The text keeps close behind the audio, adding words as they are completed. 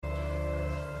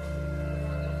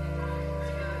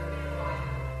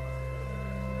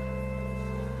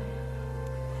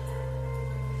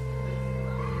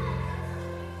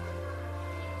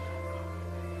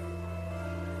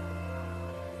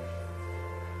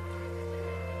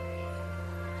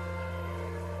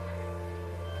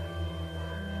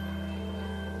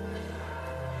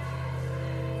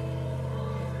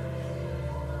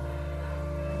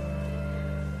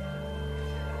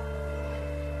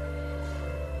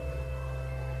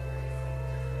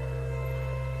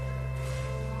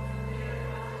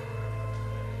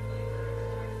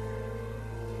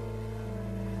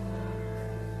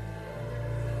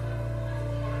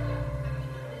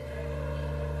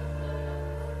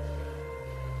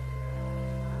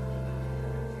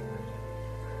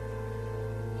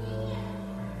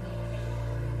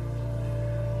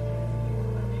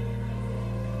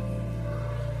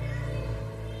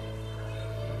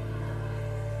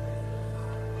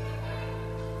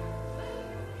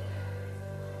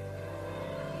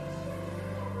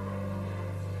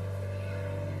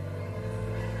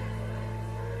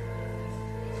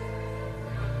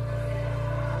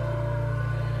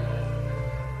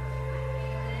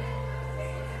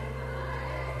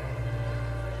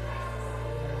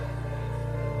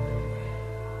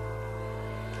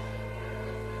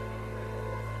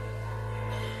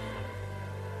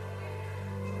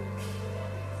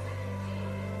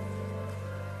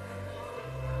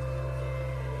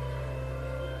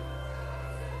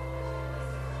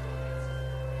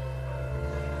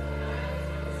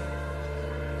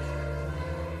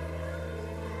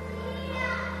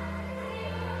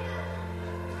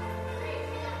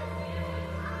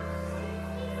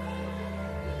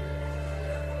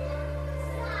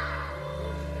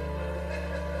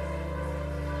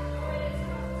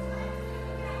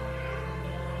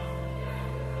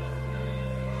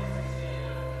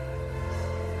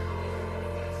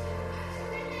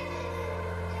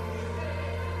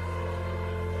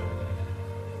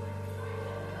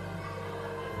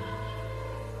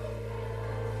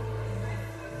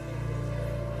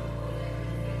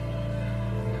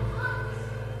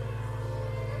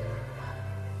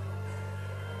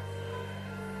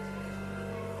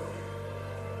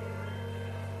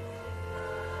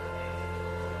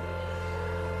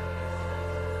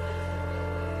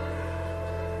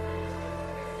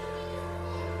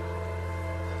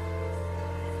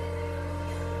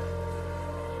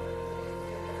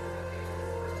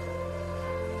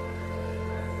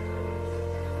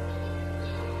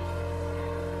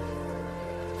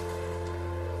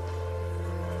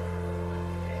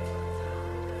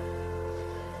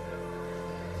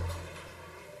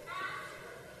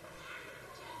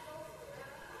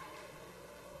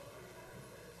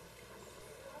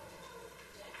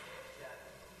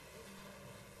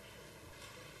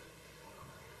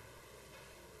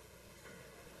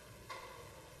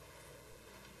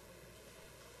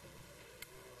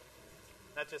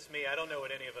not just me. I don't know what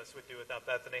any of us would do without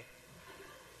Bethany.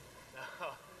 No.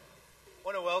 I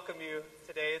want to welcome you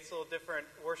today. It's a little different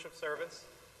worship service.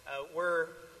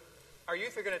 Our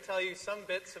youth are going to tell you some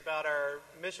bits about our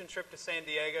mission trip to San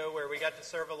Diego, where we got to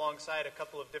serve alongside a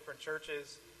couple of different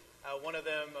churches. One of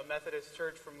them, a Methodist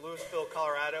church from Louisville,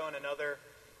 Colorado, and another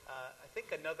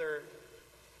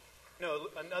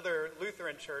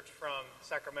Lutheran church from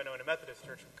Sacramento and a Methodist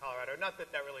church from Colorado. Not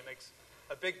that that really makes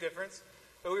a big difference,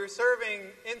 but we were serving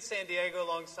in San Diego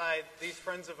alongside these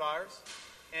friends of ours,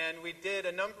 and we did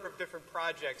a number of different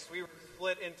projects. We were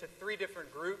split into 3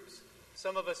 different groups.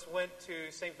 Some of us went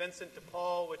to St. Vincent de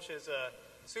Paul, which is a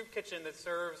soup kitchen that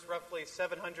serves roughly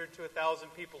 700 to 1,000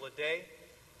 people a day.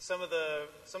 Some of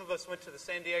us went to the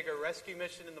San Diego Rescue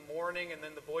Mission in the morning, and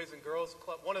then the Boys and Girls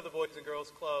Club, one of the Boys and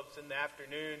Girls Clubs in the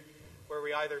afternoon, where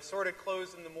we either sorted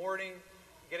clothes in the morning,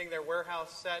 getting their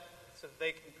warehouse set so that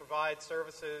they can provide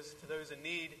services to those in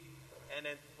need, and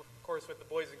then, of course, with the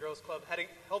Boys and Girls Club,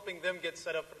 helping them get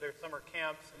set up for their summer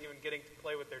camps and even getting to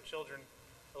play with their children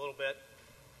a little bit.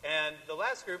 And the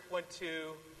last group went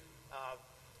to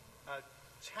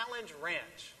Challenge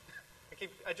Ranch.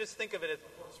 I just think of it as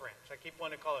a horse ranch. I keep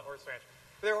wanting to call it horse ranch.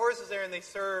 There are horses there, and they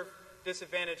serve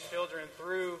disadvantaged children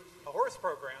through a horse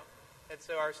program. And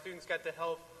so our students got to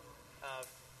help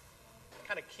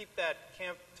kind of keep that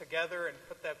camp together and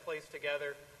put that place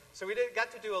together. So we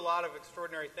got to do a lot of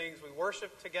extraordinary things. We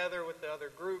worshiped together with the other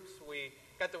groups. We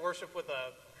got to worship with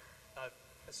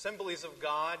Assemblies of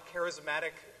God,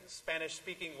 charismatic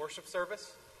Spanish-speaking worship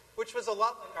service, which was a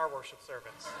lot like our worship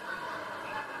service.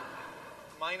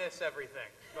 Minus everything.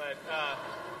 But,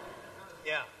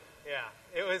 yeah.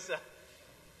 It was...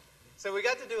 So we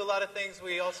got to do a lot of things.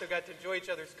 We also got to enjoy each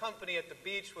other's company at the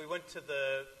beach. We went to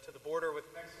the border with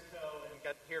Mexico and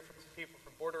got to hear from some people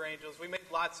from Border Angels. We made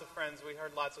lots of friends. We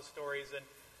heard lots of stories, and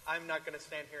I'm not going to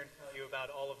stand here and tell you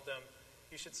about all of them.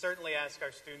 You should certainly ask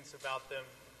our students about them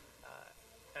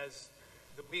as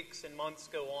the weeks and months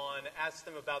go on. Ask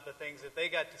them about the things that they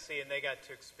got to see and they got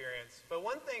to experience. But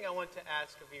one thing I want to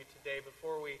ask of you today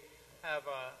before we have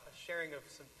a sharing of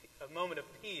a moment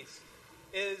of peace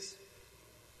is,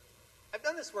 I've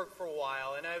done this work for a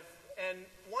while, and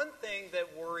one thing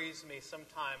that worries me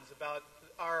sometimes about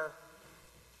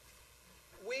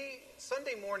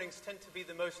Sunday mornings tend to be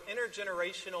the most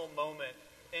intergenerational moment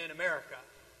in America.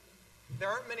 There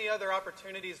aren't many other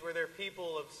opportunities where there are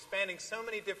people of spanning so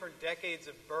many different decades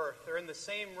of birth. They're in the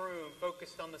same room,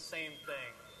 focused on the same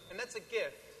thing. And that's a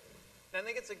gift. And I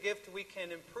think it's a gift we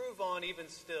can improve on even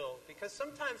still. Because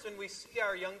sometimes when we see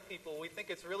our young people, we think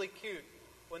it's really cute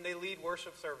when they lead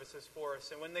worship services for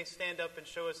us and when they stand up and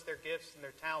show us their gifts and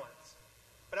their talents.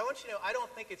 But I want you to know, I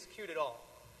don't think it's cute at all.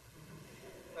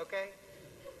 Okay?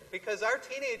 Because our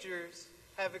teenagers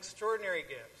have extraordinary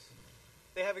gifts.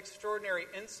 They have extraordinary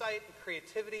insight and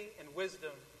creativity and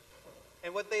wisdom.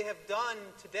 And what they have done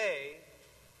today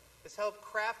is help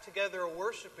craft together a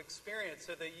worship experience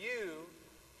so that you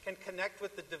can connect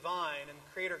with the divine and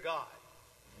Creator God.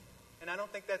 And I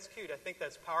don't think that's cute. I think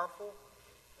that's powerful.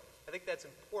 I think that's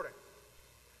important.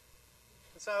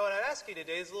 And so what I'd ask you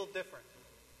today is a little different.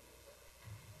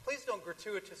 Please don't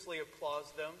gratuitously applaud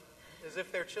them as if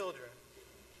they're children.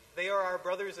 They are our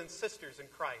brothers and sisters in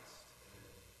Christ.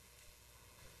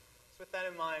 So with that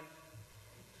in mind,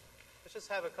 let's just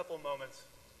have a couple moments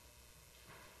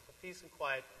of peace and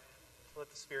quiet to let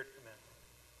the Spirit come in.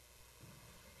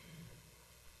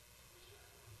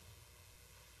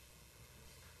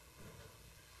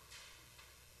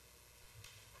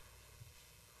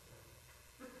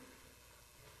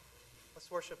 Let's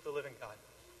worship the living God.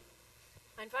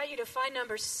 I invite you to find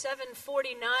number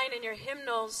 749 in your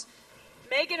hymnals.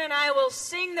 Megan and I will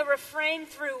sing the refrain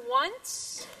through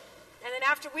once, and then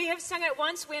after we have sung it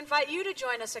once, we invite you to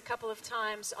join us a couple of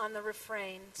times on the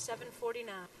refrain.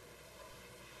 749.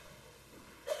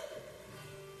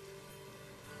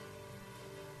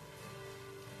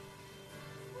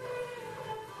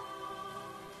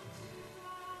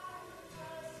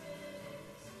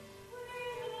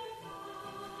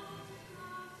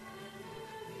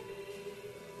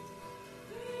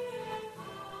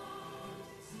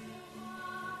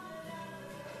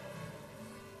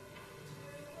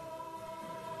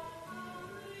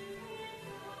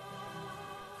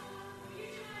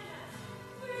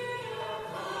 We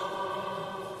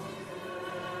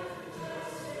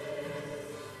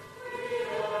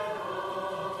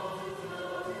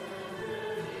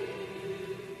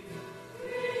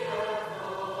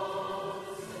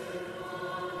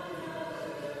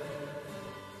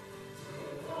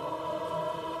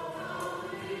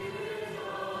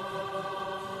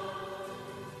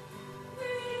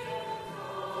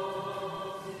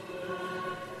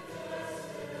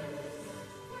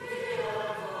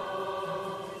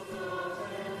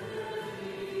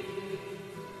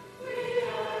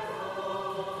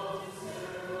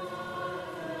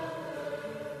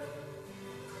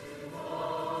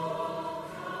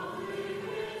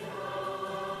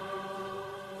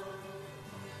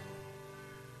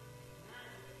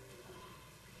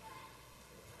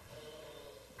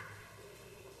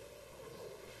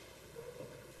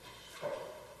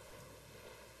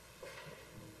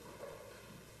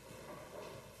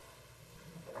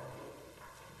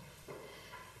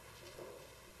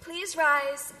Please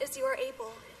rise as you are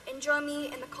able and join me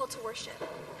in the call to worship.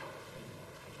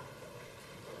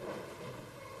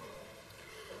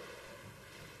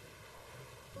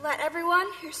 Let everyone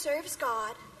who serves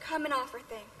God come and offer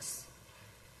thanks.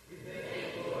 We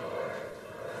thank you, Lord,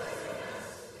 for blessing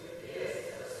us with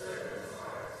gifts of servants'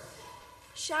 hearts.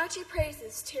 Shout your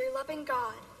praises to your loving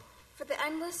God for the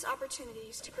endless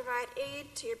opportunities to provide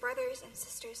aid to your brothers and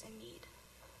sisters in need.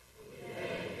 We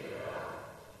thank you, God.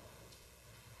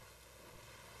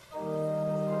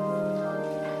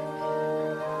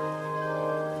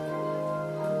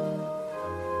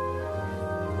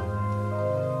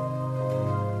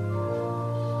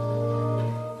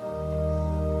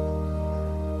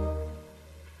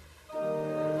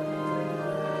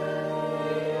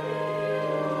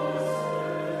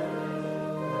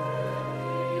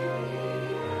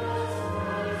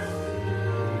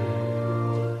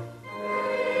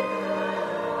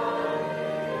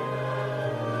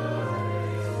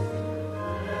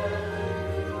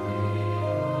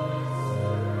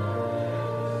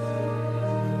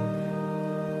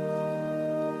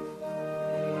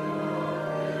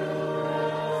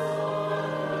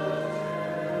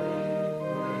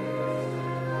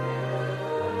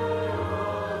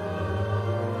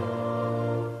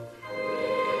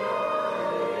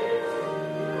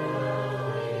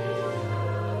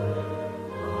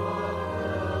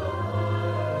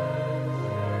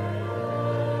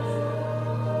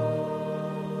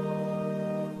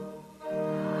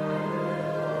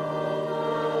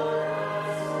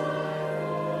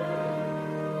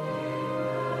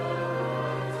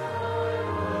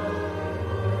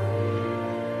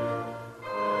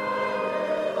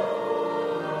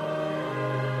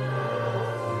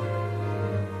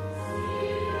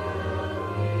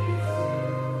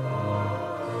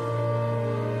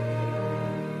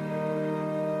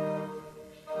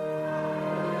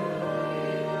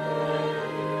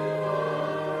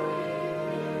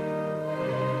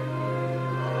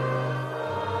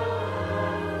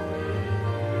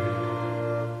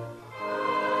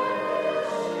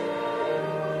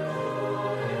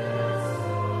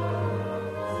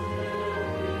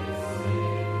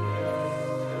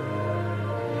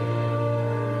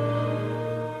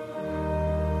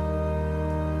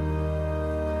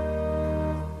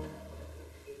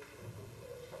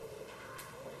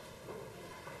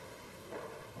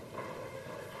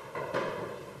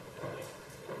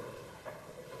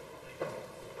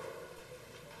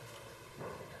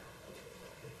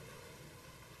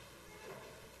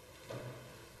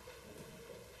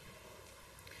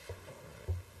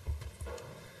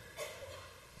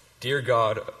 Dear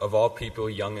God of all people,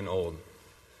 young and old,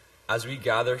 as we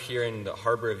gather here in the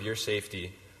harbor of your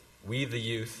safety, we, the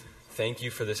youth, thank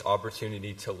you for this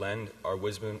opportunity to lend our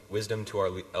wisdom to our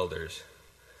elders.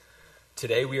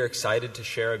 Today we are excited to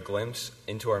share a glimpse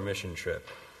into our mission trip.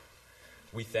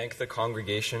 We thank the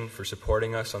congregation for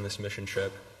supporting us on this mission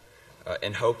trip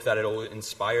and hope that it will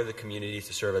inspire the community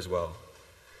to serve as well.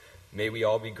 May we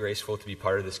all be graceful to be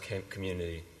part of this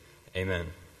community. Amen.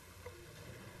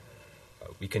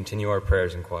 We continue our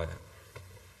prayers in quiet.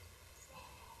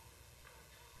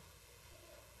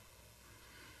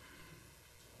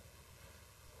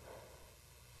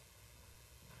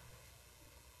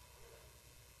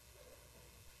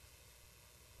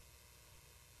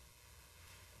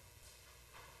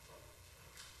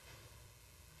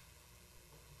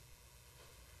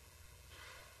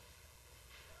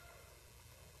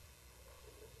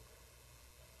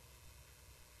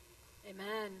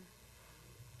 Amen.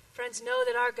 Friends, know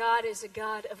that our God is a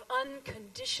God of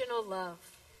unconditional love.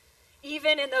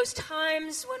 Even in those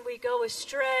times when we go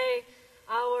astray,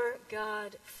 our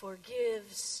God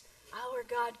forgives. Our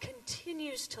God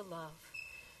continues to love.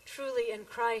 Truly in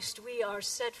Christ we are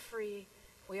set free.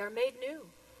 We are made new.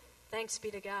 Thanks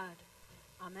be to God.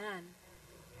 Amen.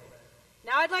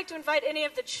 Now I'd like to invite any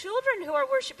of the children who are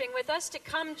worshiping with us to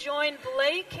come join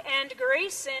Blake and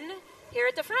Grayson here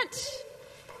at the front.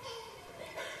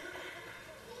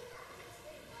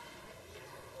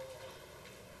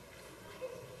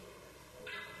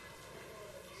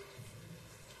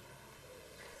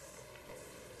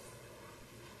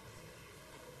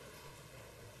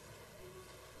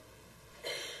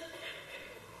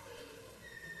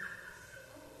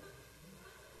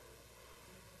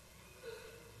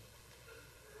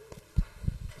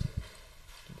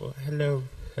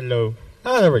 Hello.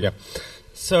 There we go.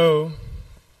 So,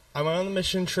 I went on the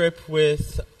mission trip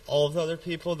with all of the other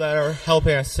people that are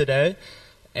helping us today.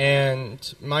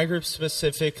 And my group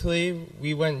specifically,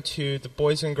 we went to the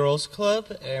Boys and Girls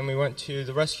Club and we went to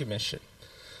the rescue mission.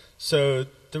 So,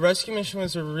 the rescue mission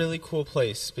was a really cool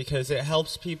place because it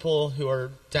helps people who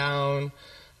are down,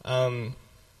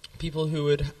 people who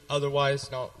would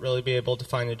otherwise not really be able to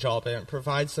find a job, and it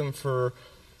provides them for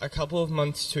a couple of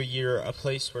months to a year a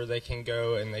place where they can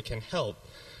go and they can help.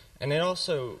 And it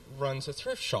also runs a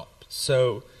thrift shop.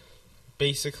 So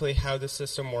basically how the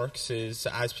system works is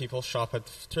as people shop at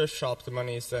the thrift shop, the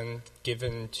money is then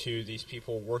given to these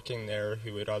people working there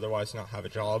who would otherwise not have a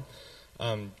job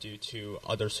due to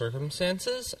other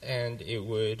circumstances, and it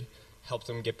would help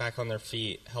them get back on their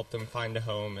feet, help them find a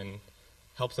home, and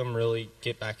help them really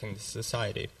get back into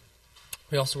society.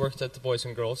 We also worked at the Boys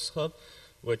and Girls Club,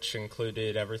 which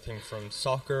included everything from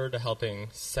soccer to helping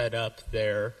set up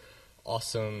their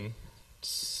awesome,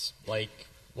 like,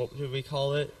 what do we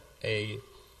call it? A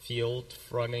field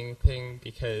running thing,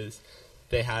 because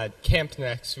they had camp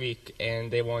next week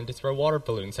and they wanted to throw water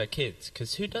balloons at kids,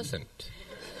 because who doesn't?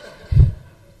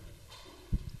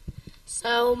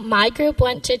 So my group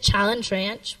went to Challenge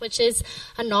Ranch, which is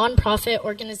a nonprofit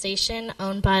organization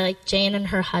owned by like Jane and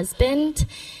her husband.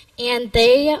 And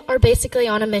they are basically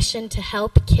on a mission to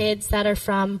help kids that are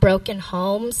from broken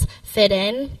homes fit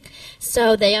in.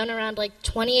 So they own around like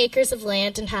 20 acres of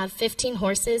land and have 15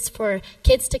 horses for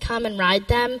kids to come and ride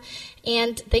them.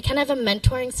 And they kind of have a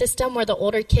mentoring system where the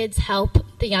older kids help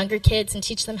the younger kids and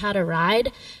teach them how to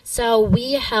ride. So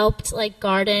we helped like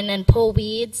garden and pull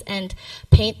weeds and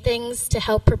paint things to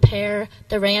help prepare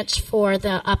the ranch for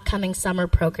the upcoming summer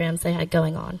programs they had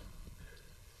going on.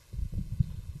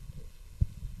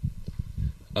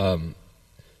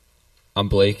 I'm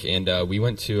Blake, and we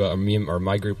went to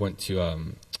my group went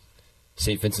to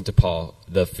St. Vincent de Paul,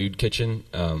 the food kitchen,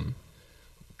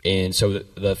 and so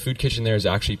the food kitchen there is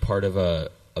actually part of a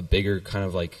bigger kind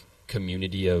of like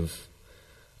community of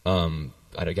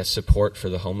I guess support for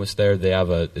the homeless there. They have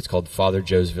it's called Father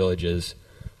Joe's Villages,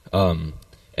 and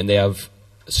they have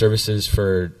services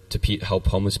to help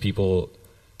homeless people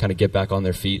kind of get back on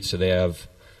their feet. So they have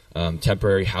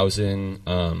temporary housing.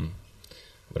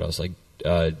 What else? Like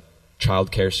child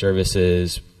care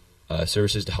services,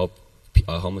 services to help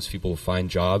homeless people find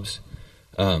jobs.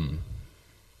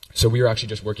 So we were actually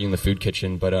just working in the food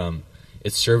kitchen, but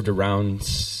it served around,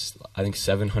 I think,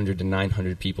 700 to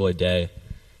 900 people a day.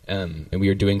 And we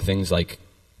were doing things like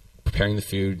preparing the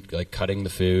food, like cutting the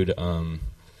food, and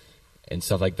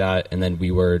stuff like that. And then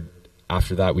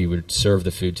after that, we would serve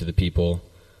the food to the people,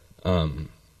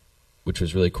 which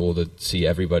was really cool to see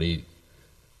everybody,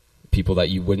 people that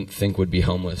you wouldn't think would be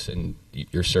homeless, and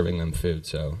you're serving them food.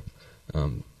 So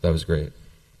that was great.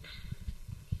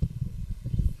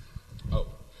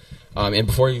 And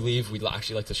before you leave, we'd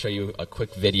actually like to show you a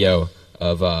quick video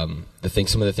of some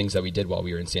of the things that we did while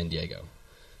we were in San Diego.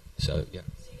 So, yeah.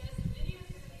 So you guys, the video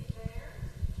is going to be there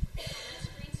on the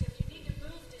screen, so if you need to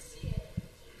move to see it,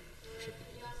 can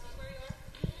you all see where you are?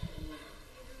 You move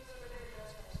over there to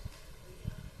those guys.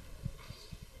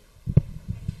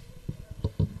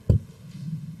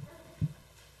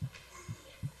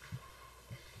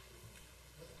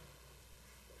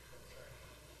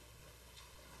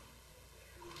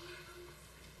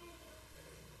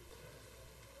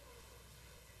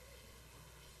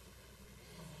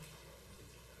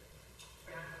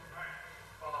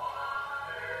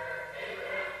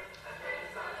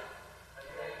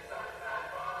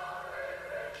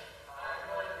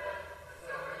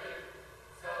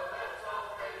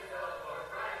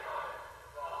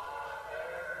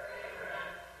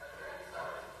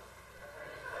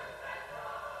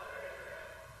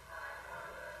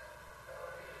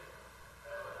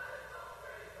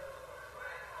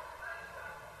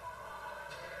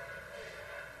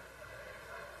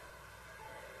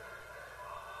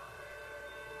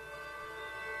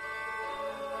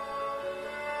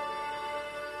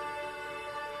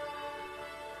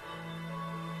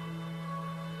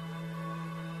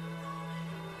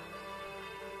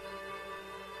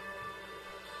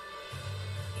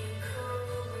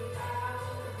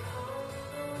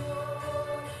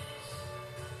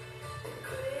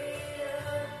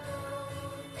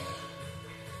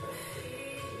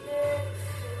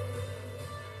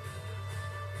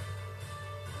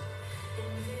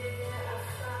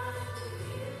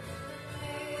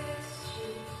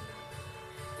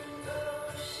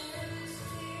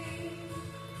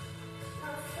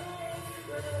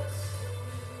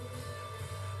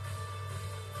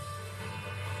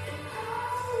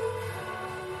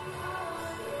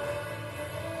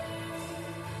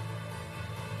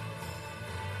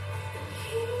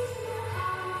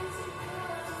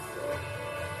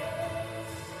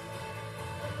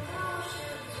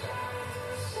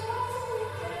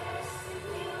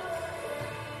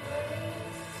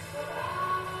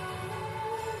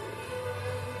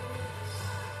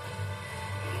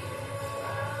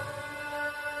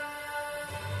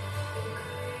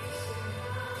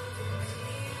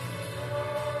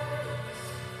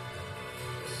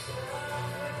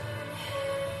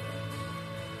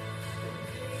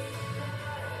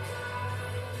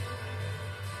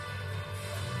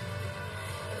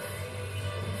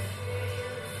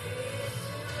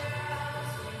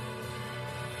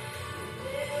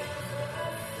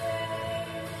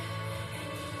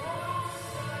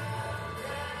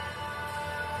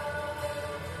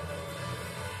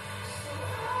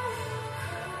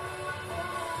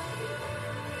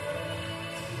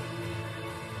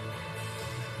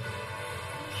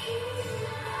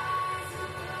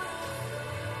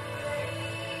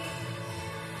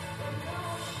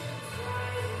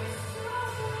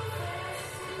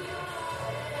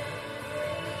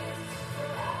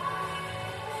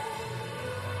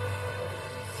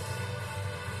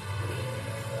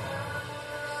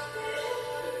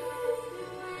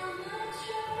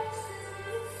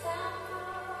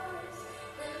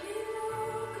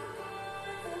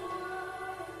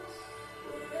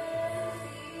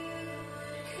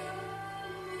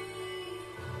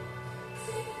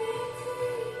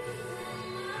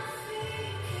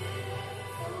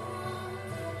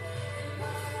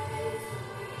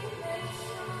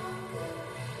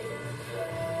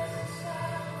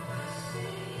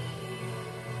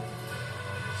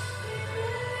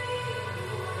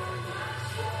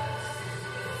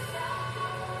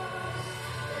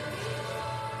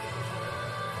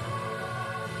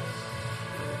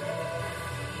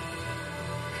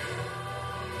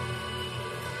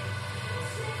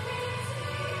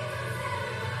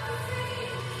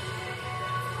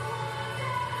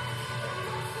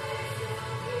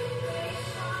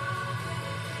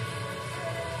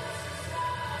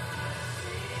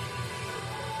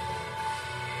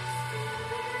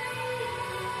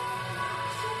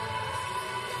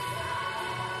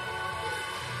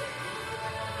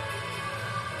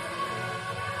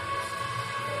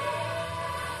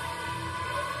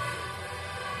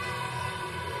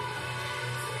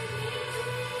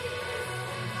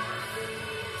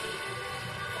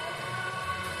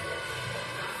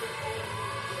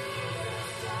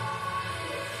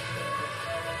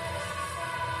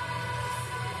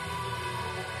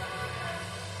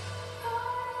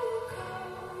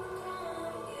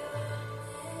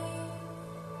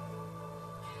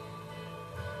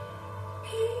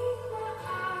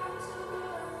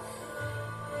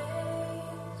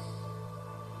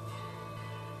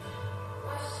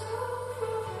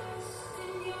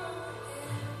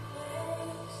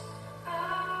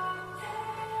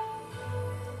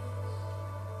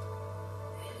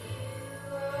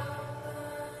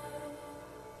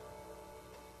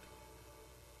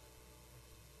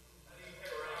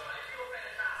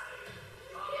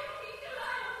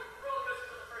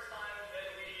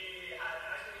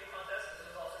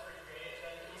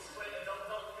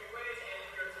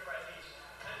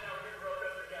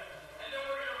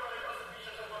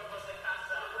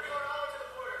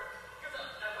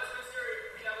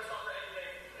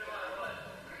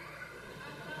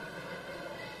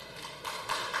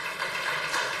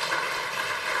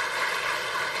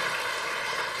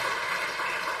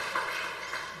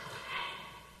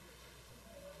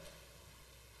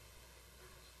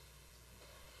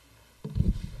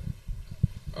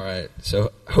 right.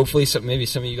 So hopefully, maybe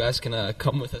some of you guys can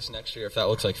come with us next year if that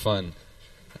looks like fun.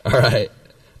 All right.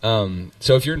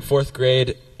 So if you're in 4th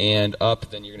grade and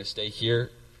up, then you're going to stay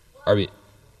here.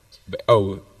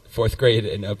 Fourth grade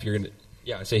and up, you're going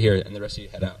to, stay here, and the rest of you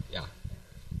head out. Yeah.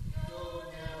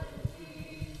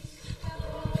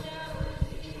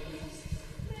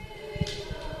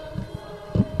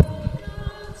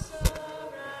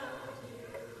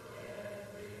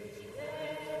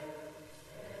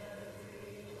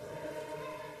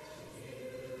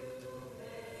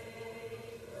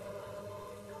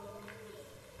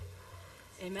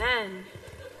 Amen.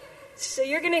 So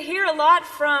you're going to hear a lot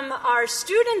from our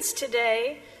students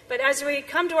today, but as we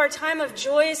come to our time of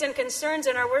joys and concerns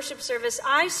in our worship service,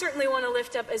 I certainly want to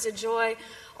lift up as a joy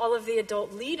all of the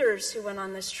adult leaders who went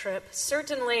on this trip.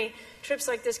 Certainly, trips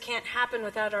like this can't happen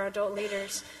without our adult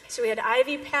leaders. So we had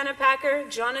Ivy Panapacker,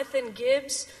 Jonathan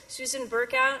Gibbs, Susan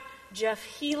Burkout, Jeff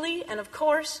Healy, and of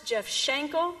course, Jeff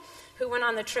Schenkel, who went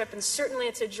on the trip. And certainly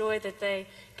it's a joy that they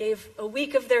gave a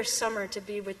week of their summer to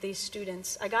be with these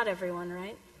students. I got everyone,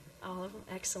 right? All of them?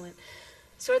 Excellent.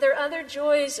 So are there other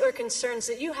joys or concerns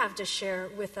that you have to share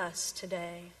with us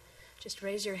today? Just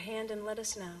raise your hand and let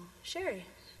us know. Sherry.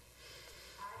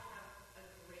 I have a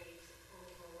great,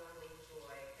 overwhelming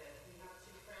joy that we have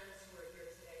two friends who are here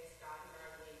today, Scott and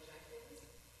Marlene Jenkins,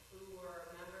 who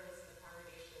were members of the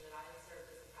congregation that I have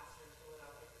served as a pastor in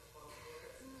Philadelphia for 12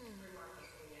 years, Fremont,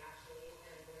 Pennsylvania, actually,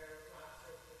 and where Rob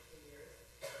served for 2 years.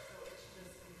 So it's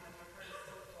just, my heart is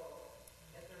so full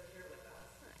that they're here with us.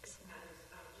 Excellent. And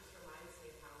just reminds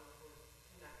me of how we're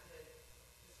connected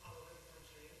just all over the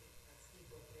country as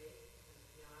people of faith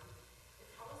and beyond.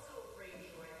 It's also a great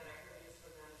joy that I heard news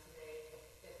from them today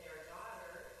that their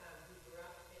daughter, who grew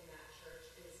up in that church,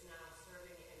 is now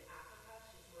serving in Africa.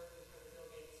 She's working for the Bill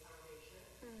Gates Foundation,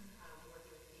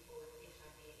 working with people with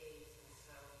HIV/AIDS. And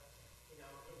so,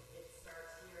 it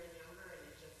starts here and younger, and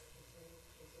it just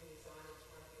continues on into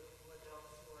our beautiful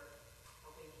adults who are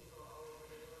helping people all over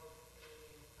the world.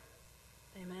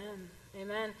 Amen.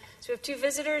 Amen. So we have two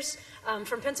visitors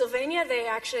from Pennsylvania. They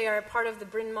actually are part of the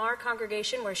Bryn Mawr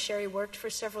congregation where Sherry worked for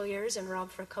several years and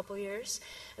Rob for a couple years.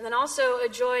 And then also a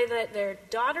joy that their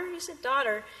daughter,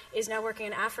 is now working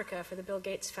in Africa for the Bill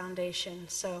Gates Foundation.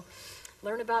 So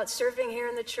learn about serving here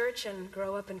in the church and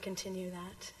grow up and continue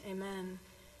that. Amen.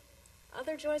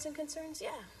 Other joys and concerns? Yeah,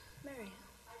 Mary. I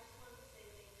just want to say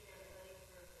thank you, everybody,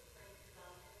 for praying for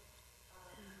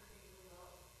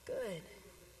Dominic. Good.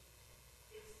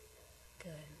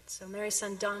 Good. So Mary's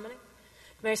son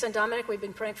Dominic, we've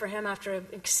been praying for him after an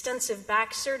extensive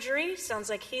back surgery. Sounds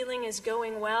like healing is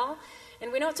going well.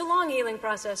 And we know it's a long healing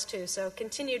process too. So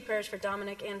continued prayers for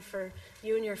Dominic and for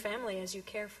you and your family as you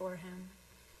care for him.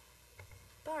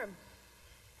 Barb.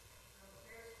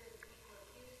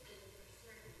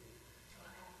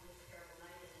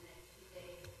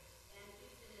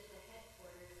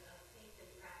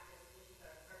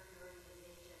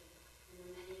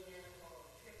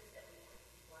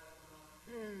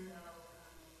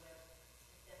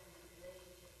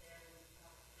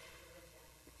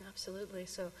 Absolutely.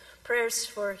 So prayers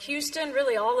for Houston,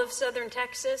 really all of southern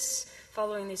Texas,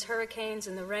 following these hurricanes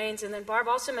and the rains. And then Barb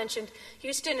also mentioned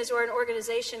Houston is where an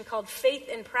organization called Faith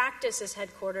in Practice is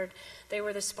headquartered. They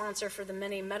were the sponsor for the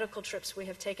many medical trips we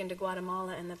have taken to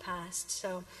Guatemala in the past.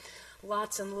 So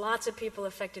lots and lots of people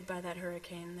affected by that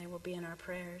hurricane. They will be in our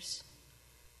prayers.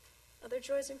 Other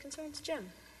joys and concerns? Jim.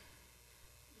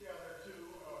 Yeah, there are two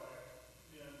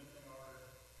in our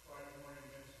Friday morning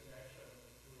men's connection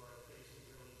who are facing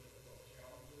really difficult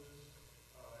challenges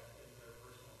in their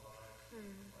personal lives.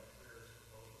 My prayers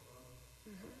for both of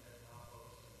them. Ed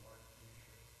Campos and Mark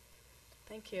Busher.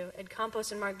 Thank you. Ed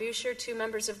Campos and Mark Busher, two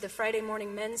members of the Friday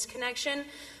morning men's connection,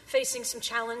 facing some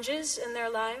challenges in their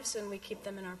lives, and we keep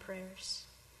them in our prayers.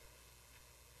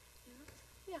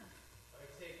 Yeah. I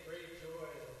take great joy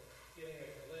in getting a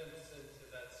glimpse into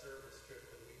that service trip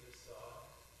that we just saw.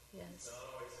 Yes. It's not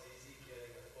always easy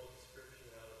getting a full description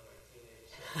out of my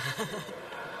teenage son.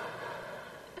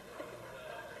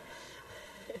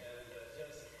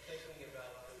 Just thinking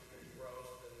about the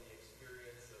growth and the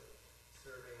experience of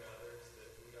serving others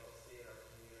that we don't see in our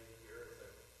community here is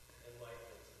an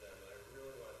enlightenment to them. And I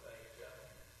really want to thank Jeff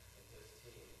and his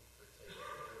team for taking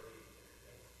their lead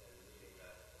and leading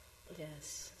that.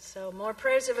 Yes. So more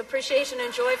prayers of appreciation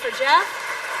and joy for Jeff.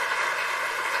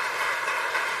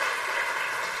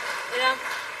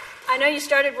 I know you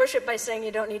started worship by saying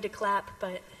you don't need to clap,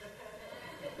 but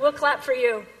we'll clap for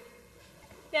you.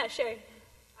 Yeah, Sherry.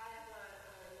 I have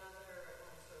another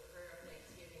sort of prayer of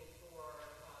thanksgiving for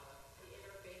the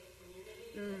interfaith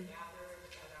community that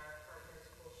gathered at our partner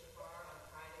school Shafar on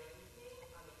Friday evening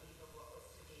on the eve of what was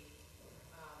to be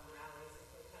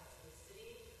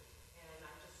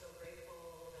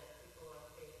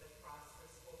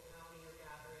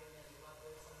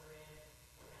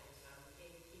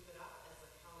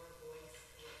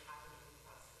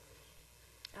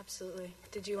Absolutely.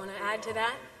 Did you want to add to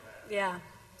that? Yeah.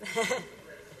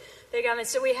 Big amen.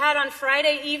 So we had on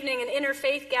Friday evening an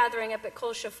interfaith gathering up at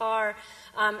Kol Shafar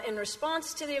in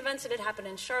response to the events that had happened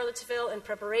in Charlottesville, in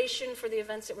preparation for the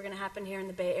events that were going to happen here in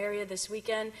the Bay Area this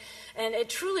weekend. And it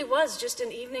truly was just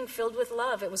an evening filled with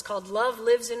love. It was called Love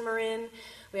Lives in Marin.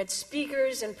 We had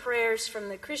speakers and prayers from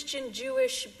the Christian,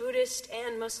 Jewish, Buddhist,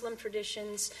 and Muslim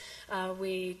traditions.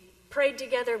 We prayed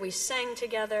together, we sang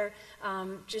together.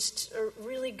 Just a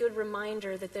really good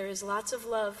reminder that there is lots of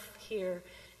love here,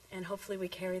 and hopefully we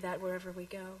carry that wherever we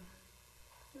go.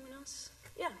 Anyone else?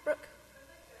 Yeah, Brooke. I'd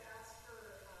like to ask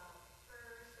for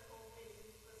prayers to hold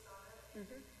Jesus Posada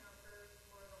and prayers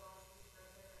for the lost of his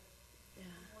brother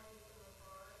and mourning from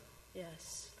afar.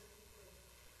 Yes.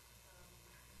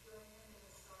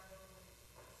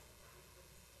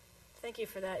 Thank you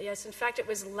for that. Yes, in fact, it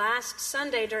was last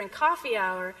Sunday during coffee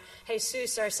hour,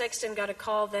 Jesus, our sexton, got a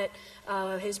call that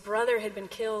his brother had been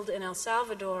killed in El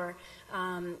Salvador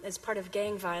as part of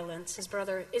gang violence. His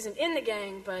brother isn't in the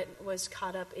gang, but was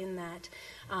caught up in that.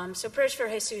 So prayers for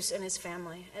Jesus and his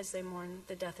family as they mourn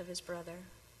the death of his brother.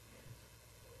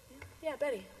 Yeah,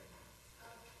 Betty.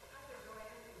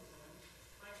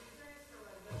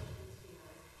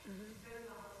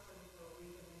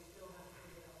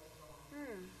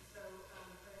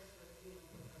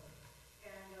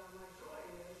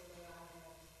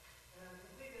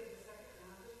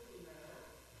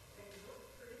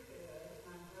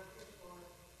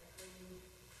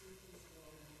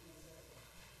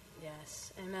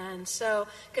 Yes, amen. So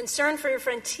concern for your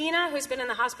friend Tina, who's been in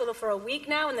the hospital for a week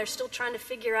now, and they're still trying to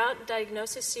figure out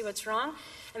diagnosis, see what's wrong.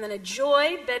 And then a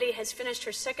joy, Betty has finished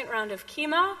her second round of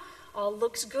chemo. All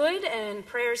looks good, and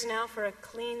prayers now for a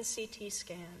clean CT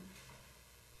scan.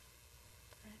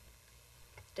 Right.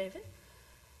 David?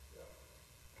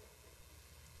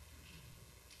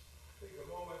 Take a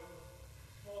moment,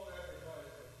 small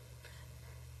advertisement.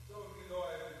 Some of you know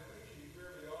I've been preaching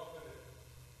fairly often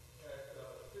at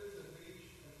Citizen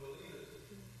Beach and Bolinas.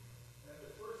 And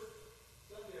the first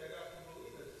Sunday I got to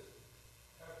Bolinas,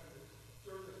 after the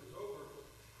service was over,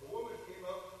 a woman came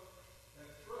up and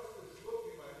thrust this book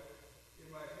in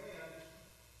my hand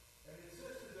and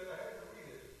insisted that I had to read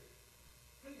it.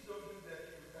 Please don't do that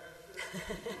to your pastor.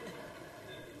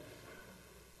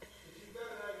 If you've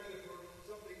got an idea for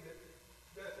something that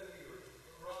Bethany or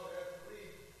Rob has to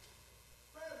read,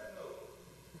 write him a note.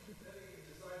 Then he can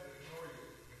decide to ignore you.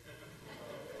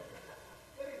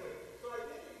 Anyway, so I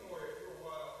did ignore it for a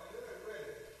while, and then I read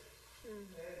it. And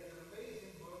it's an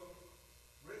amazing book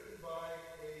written by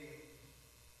a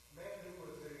man who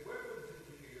was a weapons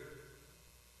engineer,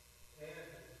 and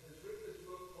has written this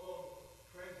book called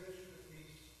Transition to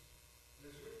Peace.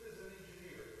 And it's written as an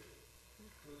engineer.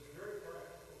 So it's very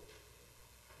practical.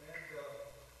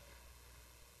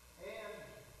 And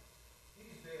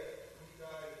he's dead. He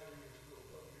died a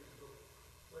couple years ago.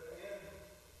 But Ann,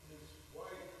 his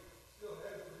wife, still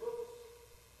has the books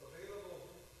available.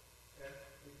 And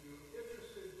if you're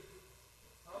interested,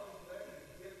 I'll be glad to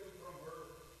get them from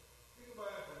her. You can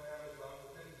buy them from Amazon,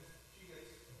 but then she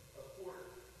gets a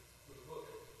quart for the book.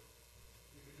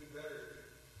 You can do better.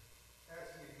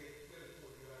 Ask me to get it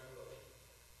for you, I will.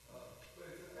 But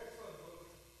it's an excellent book,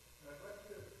 and I'd like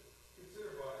you to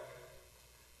consider buying it.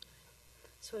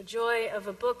 So a joy of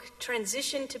a book,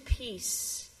 Transition to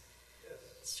Peace.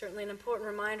 It's certainly an important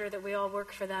reminder that we all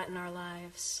work for that in our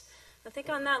lives. I think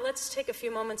on that, let's take a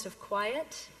few moments of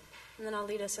quiet, and then I'll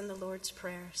lead us in the Lord's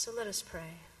Prayer. So let us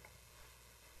pray.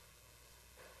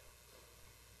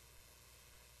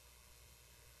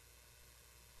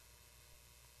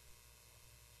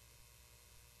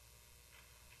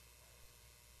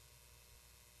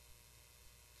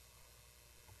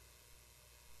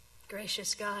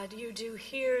 Gracious God, you do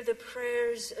hear the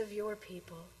prayers of your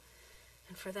people,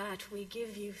 and for that we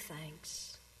give you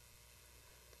thanks.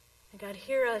 And God,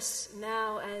 hear us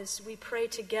now as we pray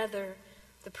together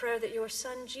the prayer that your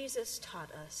Son Jesus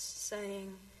taught us,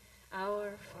 saying,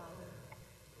 Our Father,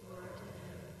 who art in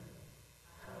heaven,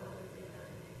 hallowed be thy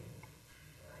name.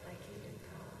 Thy kingdom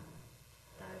come,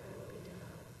 thy will be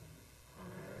done,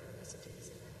 on earth as it is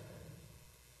in heaven.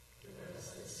 Give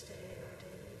us this day our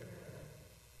daily bread,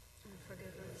 and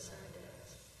forgive us our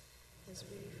debts, as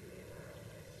we forgive our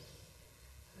debtors.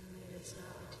 And lead us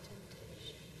not into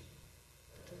temptation,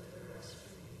 but deliver us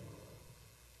from evil.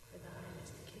 For thine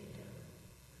is the kingdom,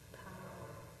 the power,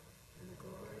 and the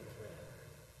glory forever.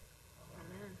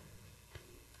 Amen.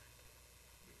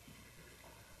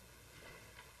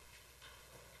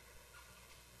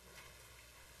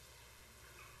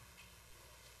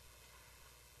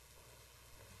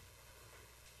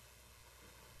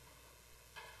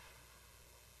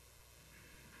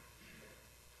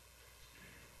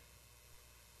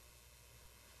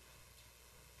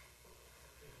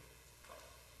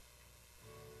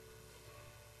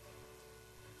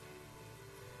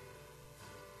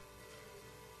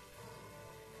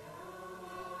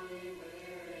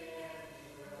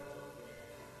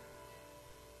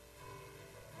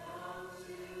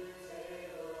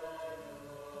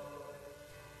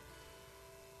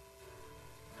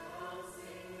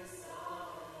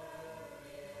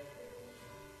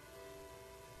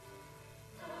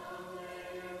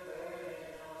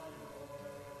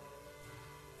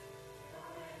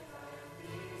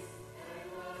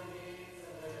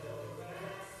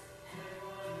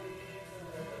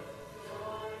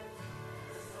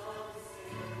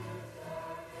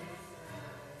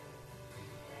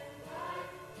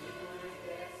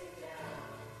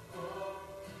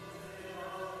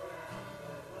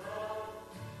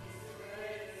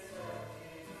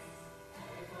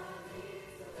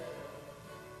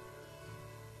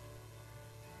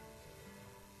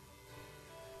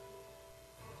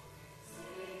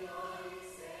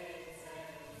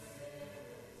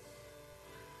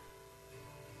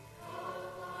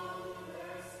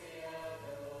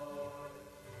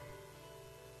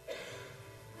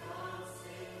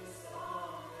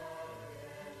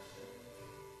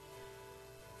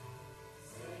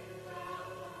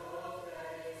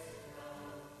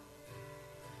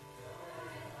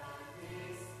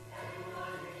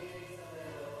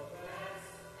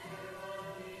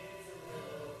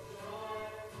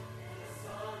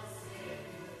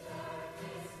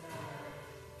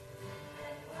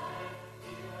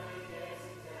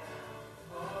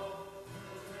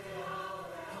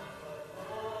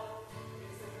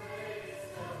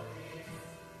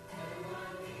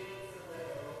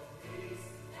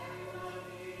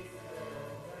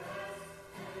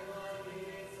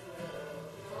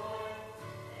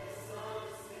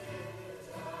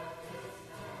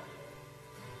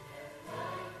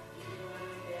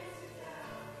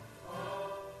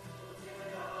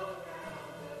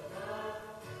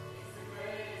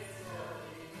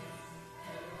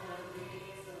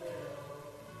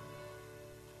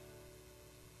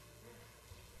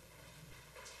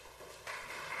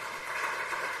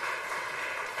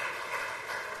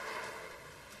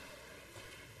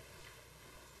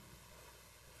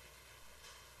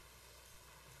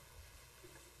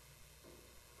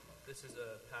 This is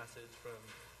a passage from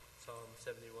Psalm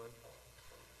 71.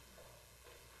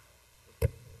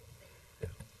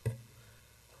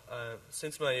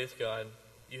 Since my youth, God,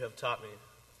 you have taught me,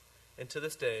 and to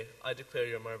this day I declare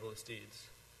your marvelous deeds.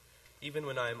 Even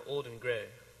when I am old and gray,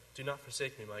 do not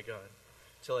forsake me, my God,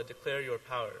 till I declare your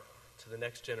power to the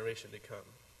next generation to come,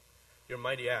 your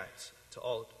mighty acts to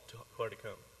all who are to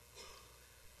come.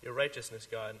 Your righteousness,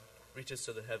 God, reaches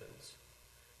to the heavens.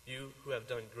 You who have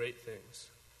done great things.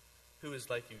 Who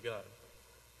is like you, God?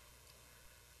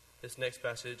 This next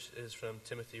passage is from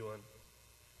Timothy 1.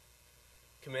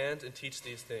 Command and teach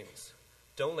these things.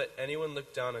 Don't let anyone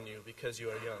look down on you because you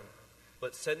are young,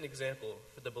 but set an example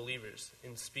for the believers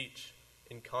in speech,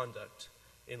 in conduct,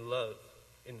 in love,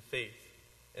 in faith,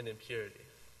 and in purity.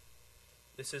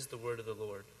 This is the word of the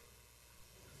Lord.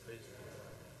 Praise God.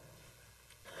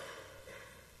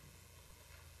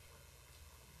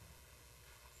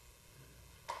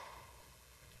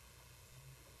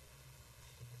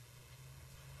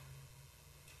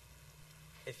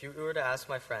 If you were to ask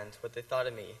my friends what they thought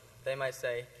of me, they might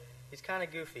say, he's kind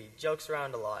of goofy, jokes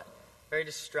around a lot, very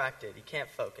distracted, he can't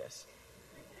focus.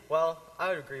 Well, I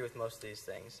would agree with most of these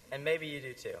things, and maybe you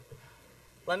do too.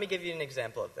 Let me give you an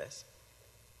example of this.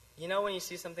 You know when you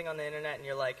see something on the internet and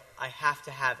you're like, I have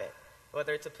to have it,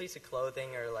 whether it's a piece of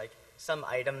clothing or like some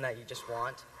item that you just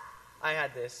want? I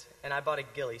had this, and I bought a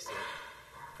ghillie suit.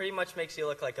 Pretty much makes you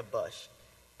look like a bush.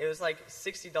 It was like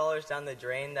 $60 down the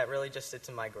drain that really just sits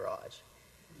in my garage.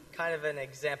 Kind of an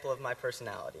example of my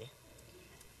personality.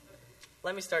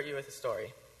 Let me start you with a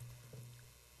story.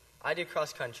 I do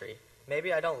cross country.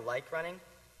 Maybe I don't like running,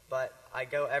 but I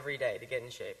go every day to get in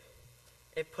shape.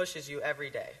 It pushes you every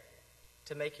day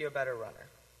to make you a better runner.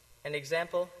 An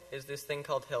example is this thing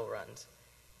called hill runs.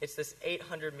 It's this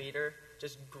 800-meter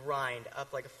just grind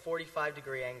up like a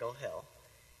 45-degree angle hill.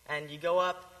 And you go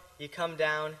up, you come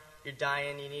down, you're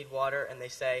dying, you need water, and they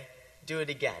say, do it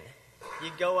again.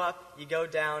 You go up, you go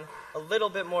down, a little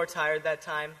bit more tired that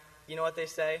time. You know what they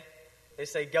say? They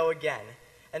say, go again.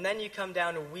 And then you come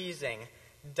down wheezing,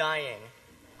 dying,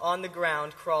 on the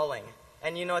ground, crawling.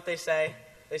 And you know what they say?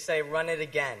 They say, run it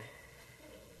again.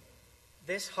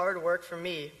 This hard work for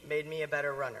me made me a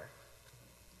better runner.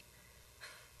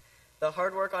 The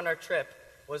hard work on our trip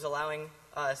was allowing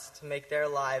us to make their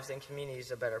lives and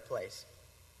communities a better place.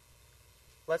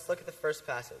 Let's look at the first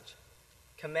passage.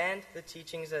 Command the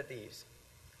teachings of these.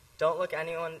 Don't let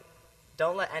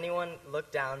anyone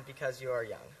look down because you are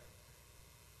young.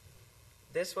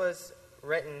 This was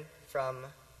written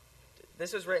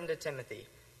to Timothy.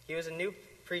 He was a new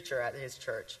preacher at his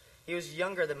church. He was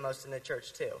younger than most in the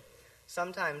church too.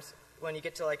 Sometimes when you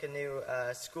get to like a new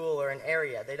school or an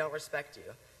area, they don't respect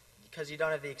you because you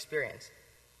don't have the experience.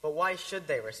 But why should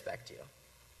they respect you?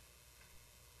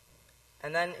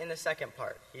 And then in the second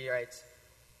part, he writes,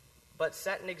 but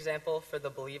set an example for the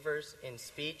believers in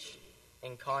speech,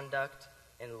 in conduct,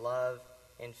 in love,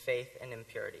 in faith, and in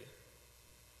purity.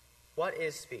 What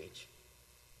is speech?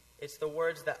 It's the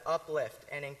words that uplift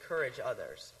and encourage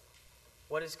others.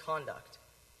 What is conduct?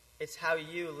 It's how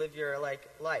you live your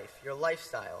life, your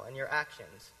lifestyle, and your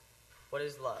actions. What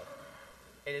is love?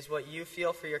 It is what you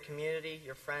feel for your community,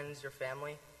 your friends, your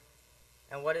family.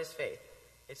 And what is faith?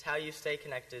 It's how you stay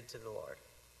connected to the Lord.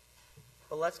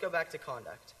 But let's go back to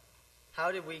conduct.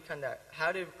 How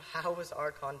was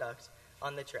our conduct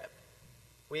on the trip?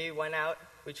 We went out,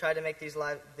 we tried to make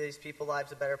these people's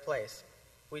lives a better place.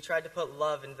 We tried to put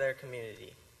love into their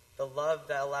community. The love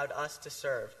that allowed us to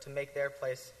serve, to make their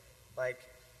place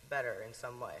better in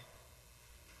some way.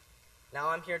 Now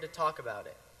I'm here to talk about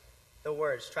it. The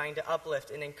words, trying to uplift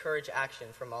and encourage action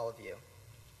from all of you.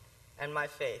 And my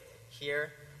faith,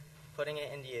 here, putting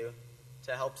it into you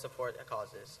to help support the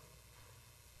causes.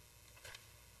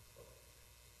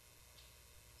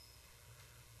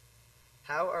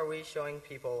 How are we showing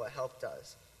people what help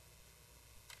does?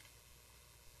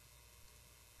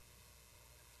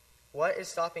 What is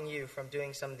stopping you from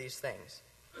doing some of these things?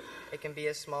 It can be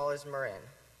as small as Marin,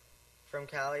 from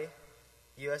Cali,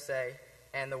 USA,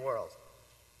 and the world.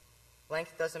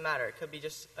 Length doesn't matter. It could be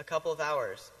just a couple of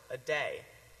hours, a day,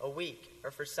 a week,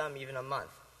 or for some even a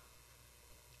month.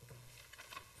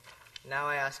 Now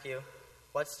I ask you,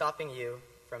 what's stopping you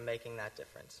from making that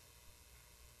difference?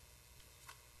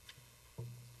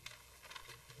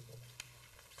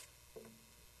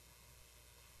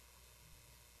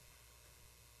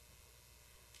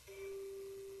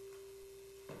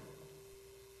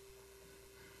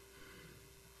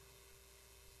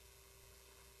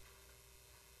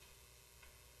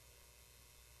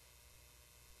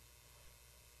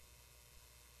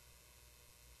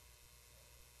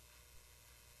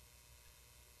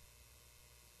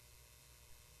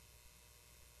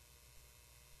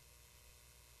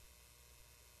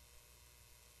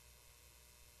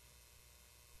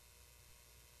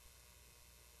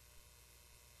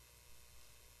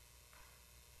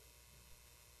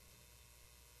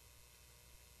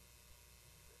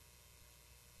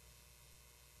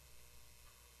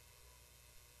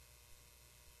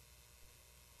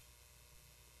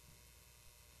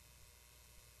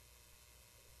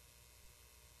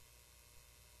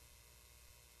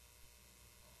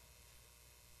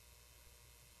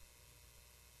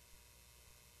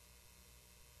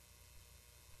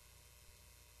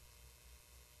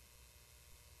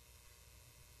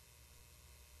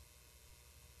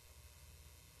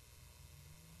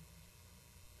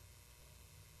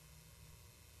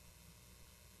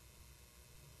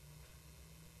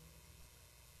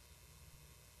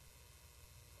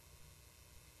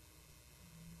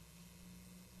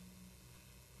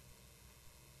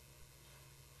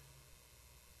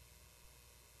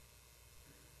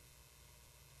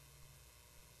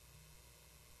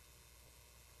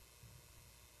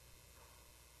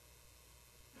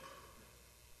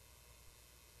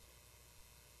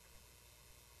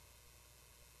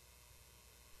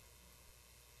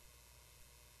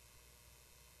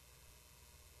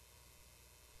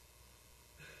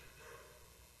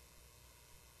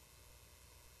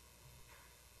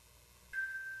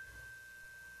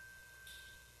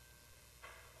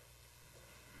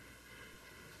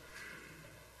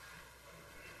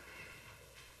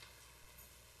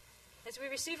 As we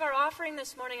receive our offering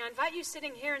this morning, I invite you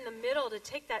sitting here in the middle to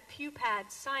take that pew pad,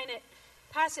 sign it,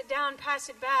 pass it down, pass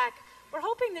it back. We're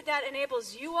hoping that that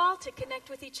enables you all to connect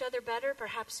with each other better,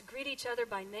 perhaps greet each other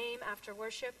by name after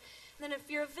worship. And then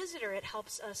if you're a visitor, it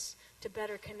helps us to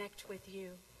better connect with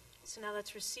you. So now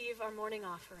let's receive our morning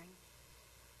offering.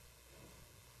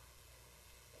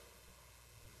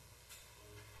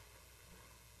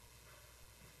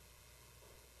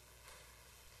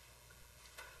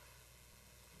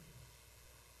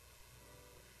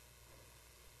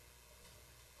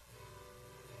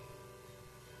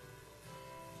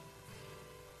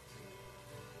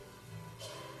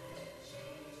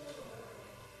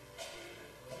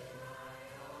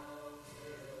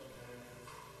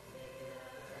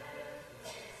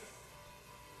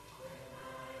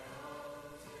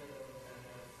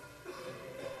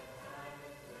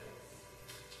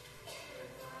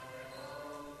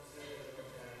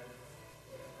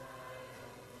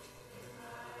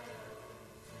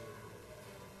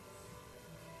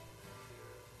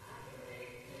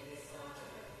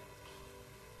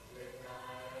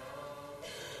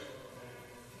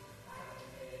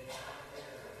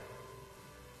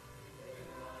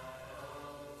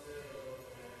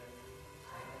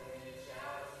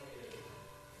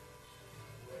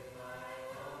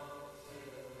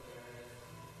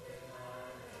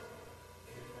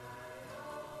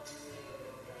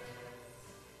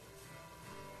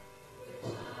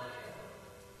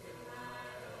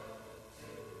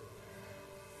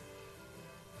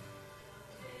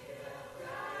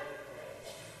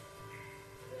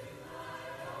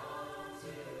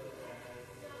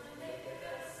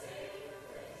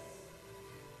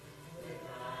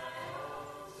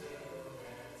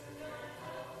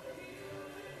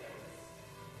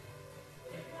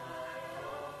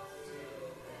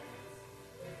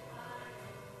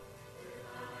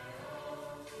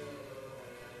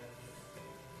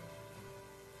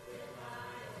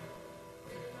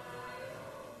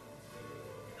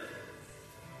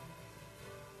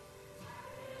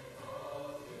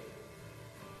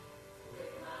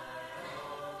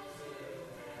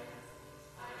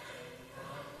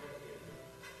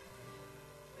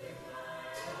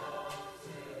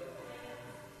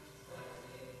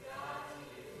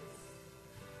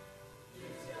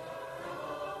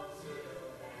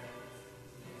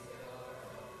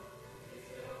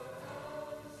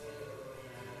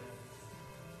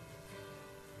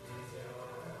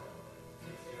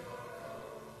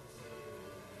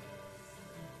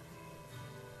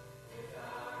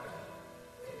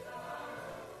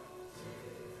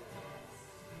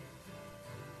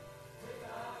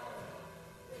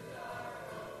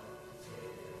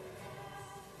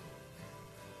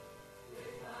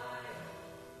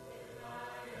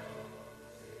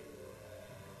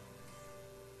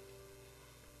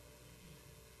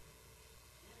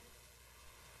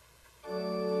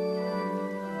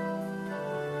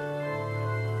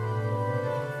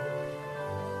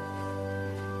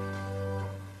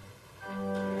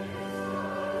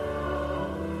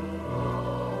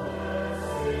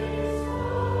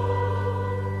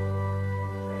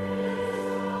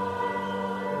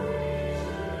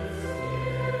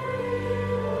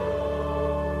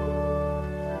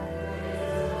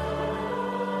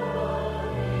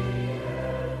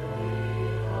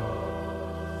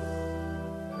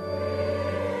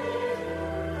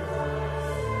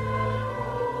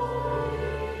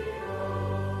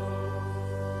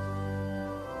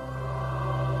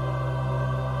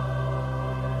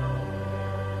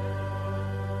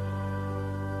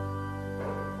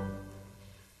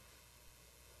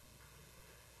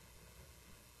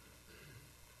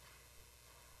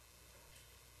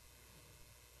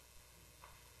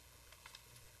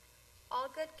 All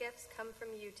good gifts come from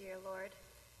you, dear Lord,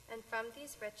 and from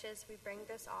these riches we bring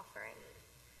this offering.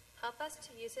 Help us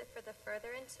to use it for the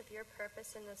furtherance of your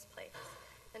purpose in this place,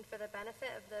 and for the benefit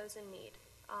of those in need.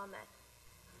 Amen.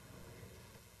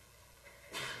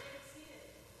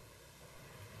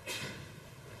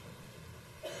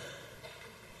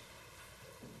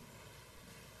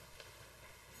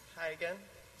 Hi again.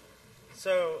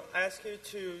 So I ask you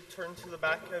to turn to the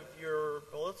back of your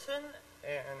bulletin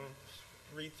and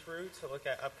read through to look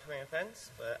at upcoming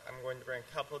events, but I'm going to bring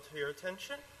a couple to your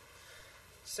attention.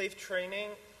 Safe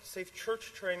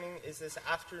Church Training is this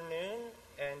afternoon,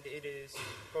 and it is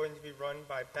going to be run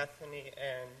by Bethany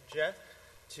and Jeff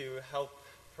to help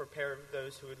prepare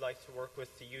those who would like to work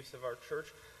with the youth of our church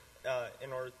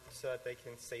in order so that they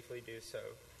can safely do so.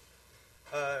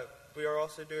 We are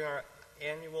also doing our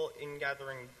annual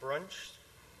in-gathering brunch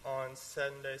on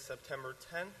Sunday, September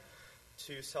 10th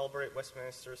to celebrate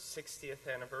Westminster's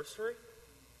 60th anniversary.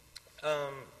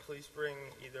 Please bring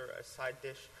either a side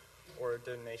dish or a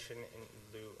donation in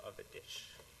lieu of a dish.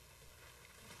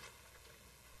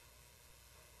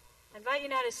 I invite you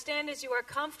now to stand as you are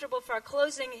comfortable for our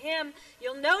closing hymn.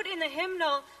 You'll note in the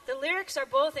hymnal the lyrics are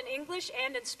both in English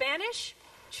and in Spanish.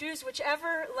 Choose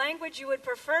whichever language you would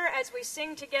prefer as we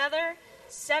sing together.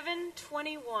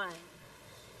 721.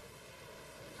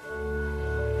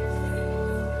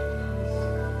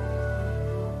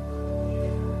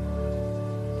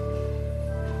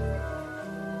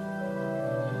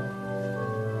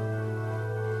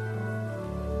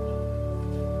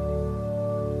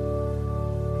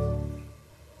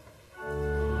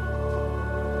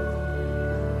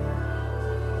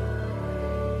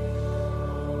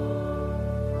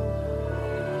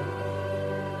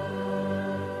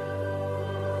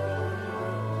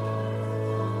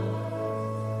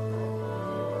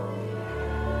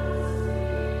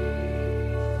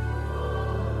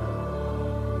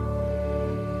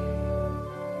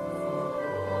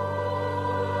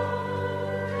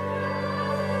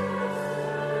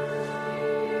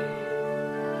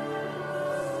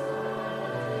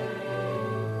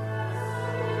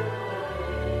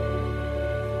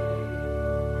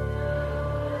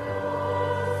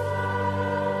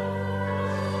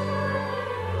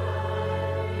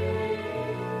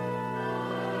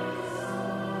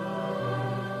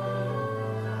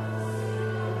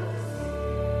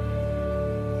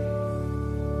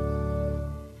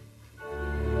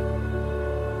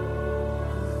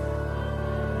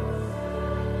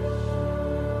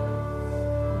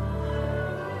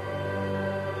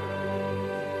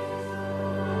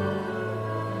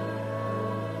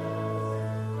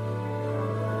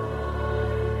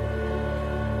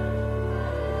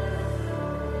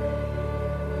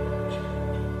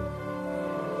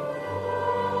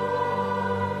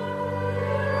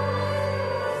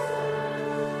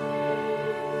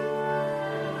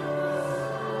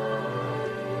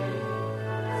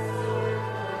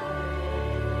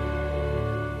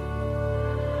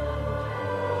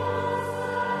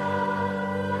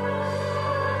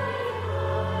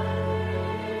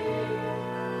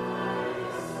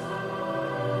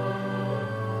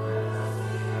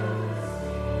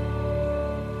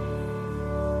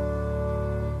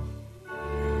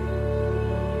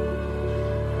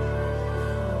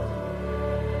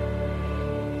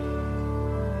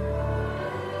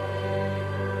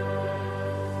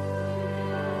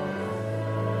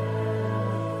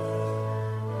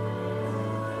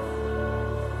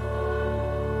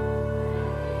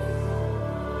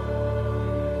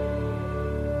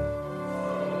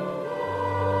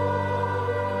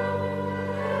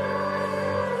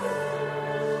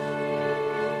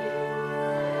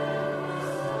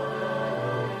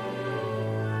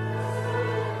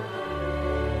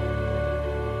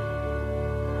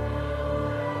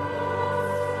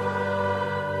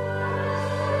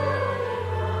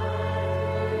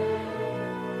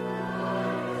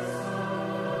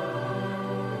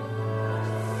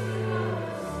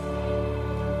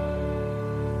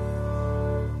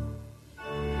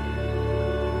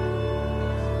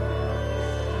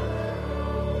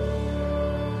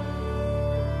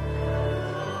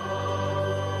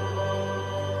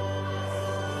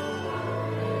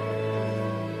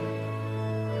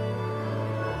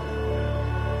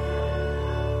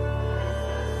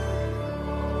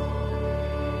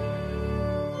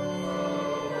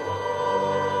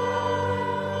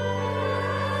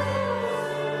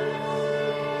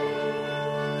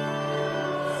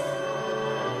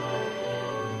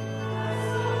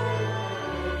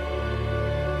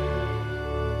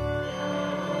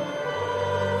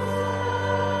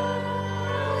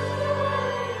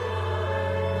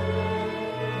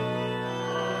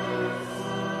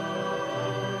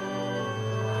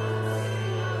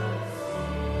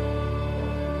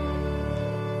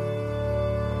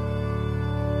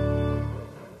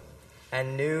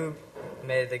 And new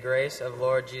may the grace of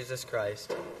Lord Jesus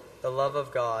Christ, the love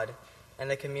of God,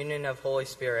 and the communion of Holy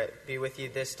Spirit be with you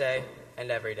this day and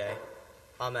every day.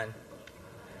 Amen.